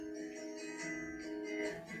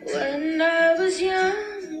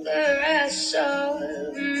saw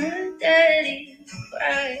my daddy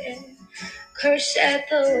crying, curse at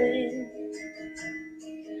the wind.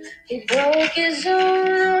 He broke his own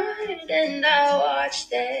heart and I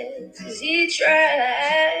watched as he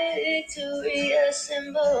tried to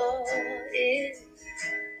reassemble it.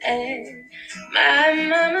 And my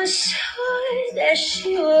mama swore that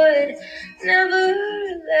she would never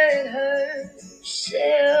let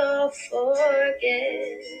herself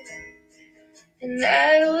forget. And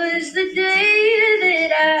that was the day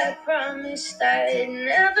that I promised I'd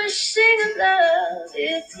never sing of love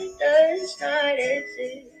if it does not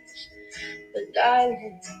exist. But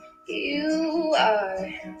darling, you are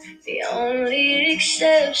the only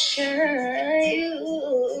exception.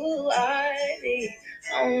 You are the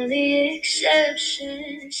only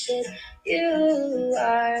exception. Said you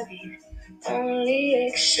are the only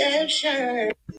exception.